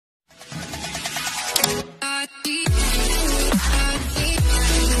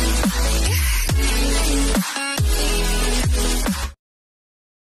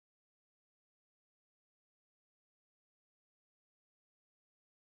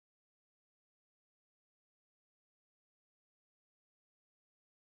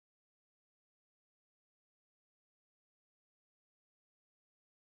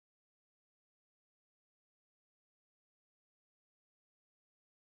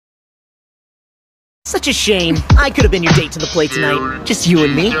Such a shame. I could have been your date to the play tonight. Just you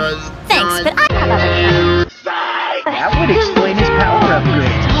and me. Thanks, but I have other plans. That would explain his power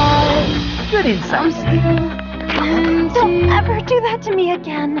upgrade. Good insight. Don't ever do that to me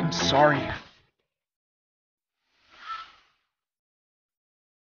again. I'm sorry.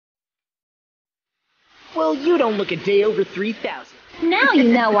 Well, you don't look a day over 3,000. Now you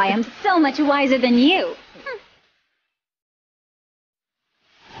know why I'm so much wiser than you.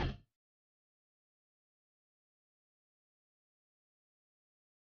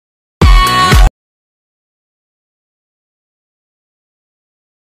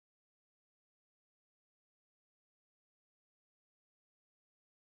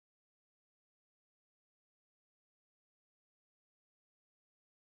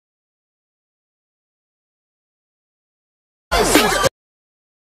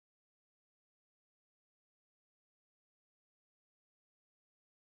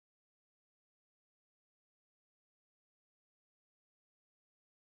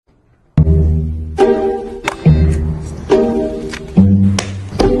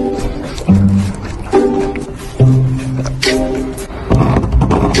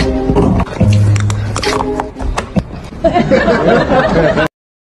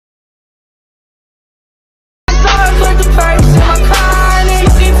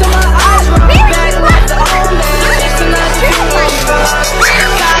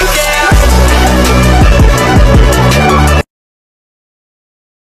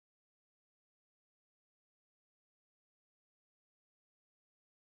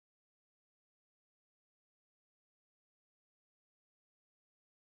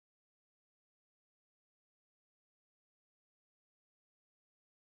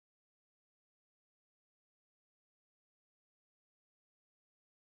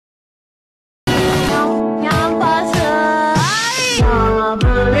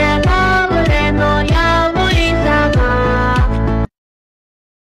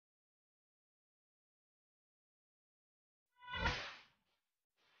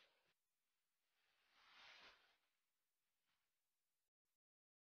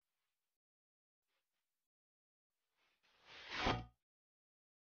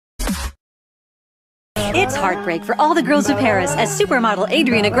 It's heartbreak for all the girls of Paris as supermodel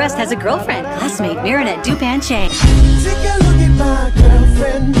Adrienne Agreste has a girlfriend, classmate Marinette Dupin-Chang. Take a look at my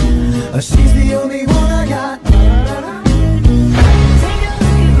girlfriend. She's the only one I got. Take a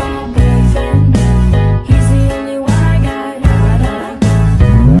look at my boyfriend. He's the only one I got.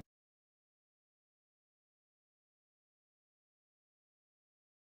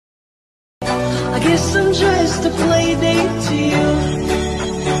 I guess I'm just a play date to you.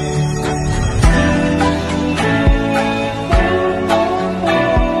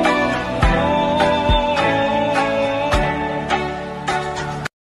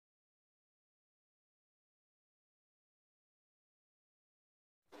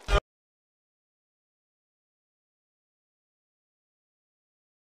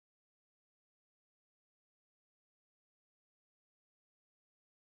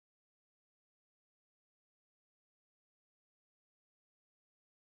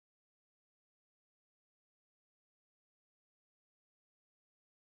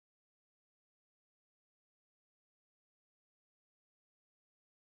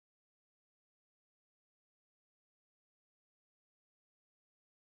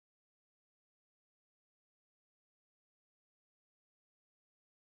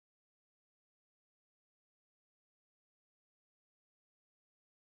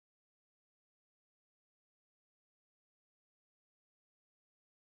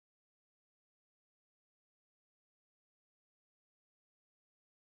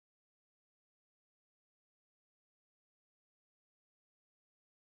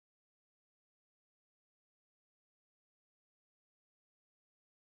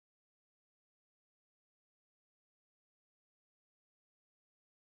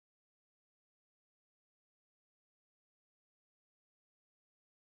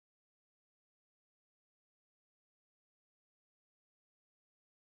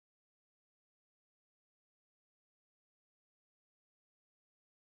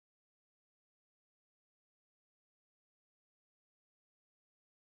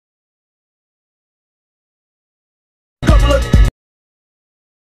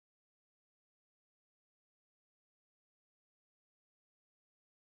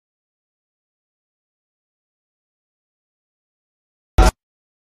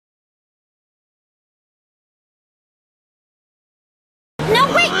 No,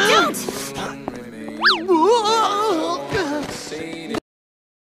 wait, don't!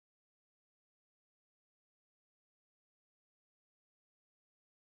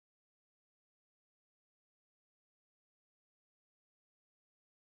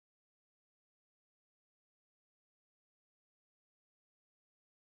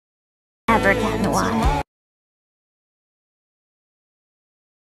 rubber cat in a while.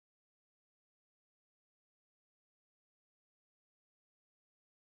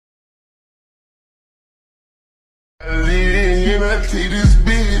 And I take this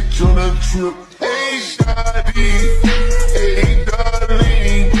bitch on a trip. Hey, shawty, hey,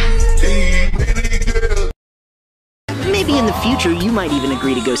 darling, hey, pretty girl. Maybe in the future you might even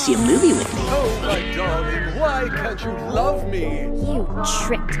agree to go see a movie with me. Oh, my darling, why can't you love me? You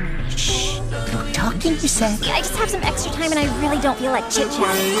tricked me. Shh, no talking, you said. I just have some extra time and I really don't feel like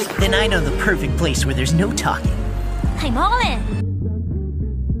chit-chatting. Then I know the perfect place where there's no talking. I'm all in.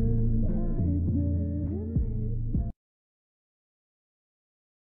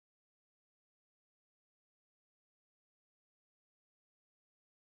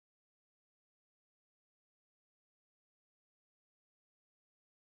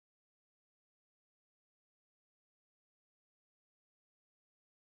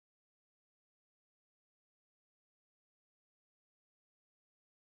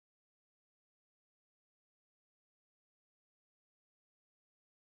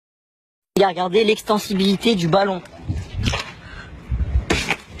 Regardez l'extensibilité du ballon.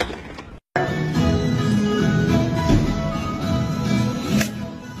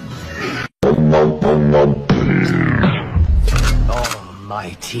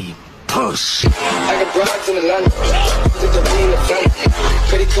 Almighty push. I got broads in Atlanta, did the rain in the family,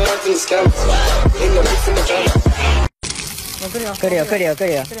 credit cards in the scams, ain't no beef in the family. 그래요.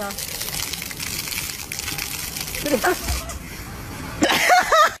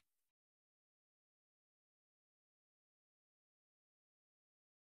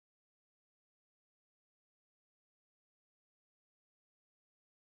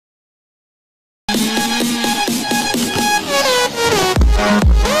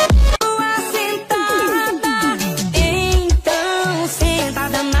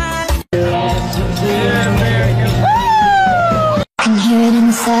 Can hear it in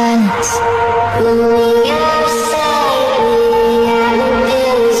the silence.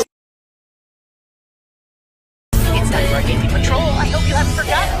 It's time for our daily patrol. I hope you haven't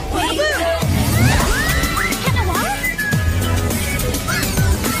forgotten.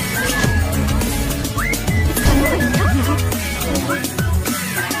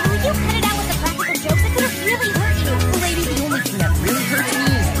 You cut it out with the practical jokes. It could have really hurt you. Lady, the only thing that really hurts me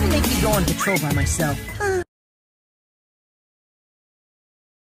is to make me go on patrol by myself.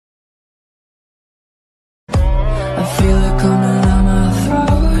 I feel it coming down my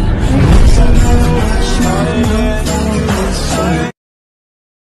throat. Yes, I gotta watch my mouth.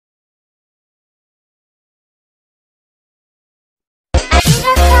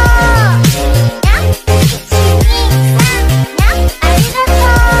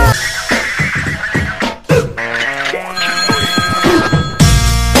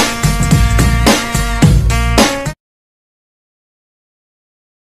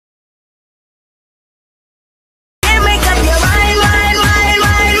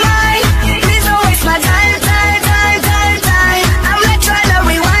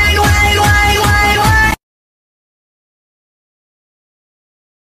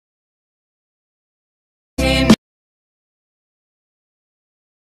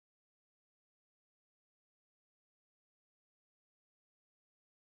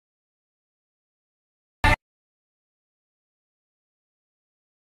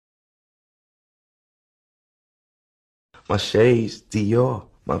 My shades, Dior,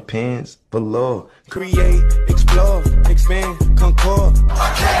 my pants, below. Create, explore, expand, concord.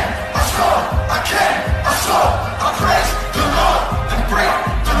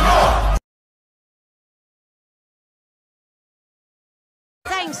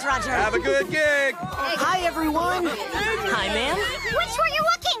 Thanks, Roger. Have a good gig. Hi, everyone. Hi, ma'am. Which were you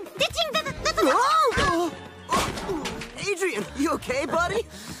looking? Ditching the... Oh! Adrian, you okay, buddy?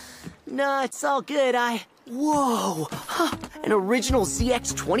 Nah, it's all good. Whoa! Huh. An original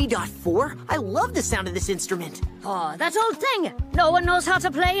ZX 20.4? I love the sound of this instrument. Oh, that old thing. No one knows how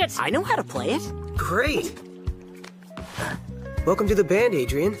to play it. I know how to play it. Great! Welcome to the band,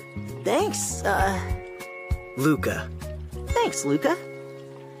 Adrian. Thanks, Luca. Thanks, Luca.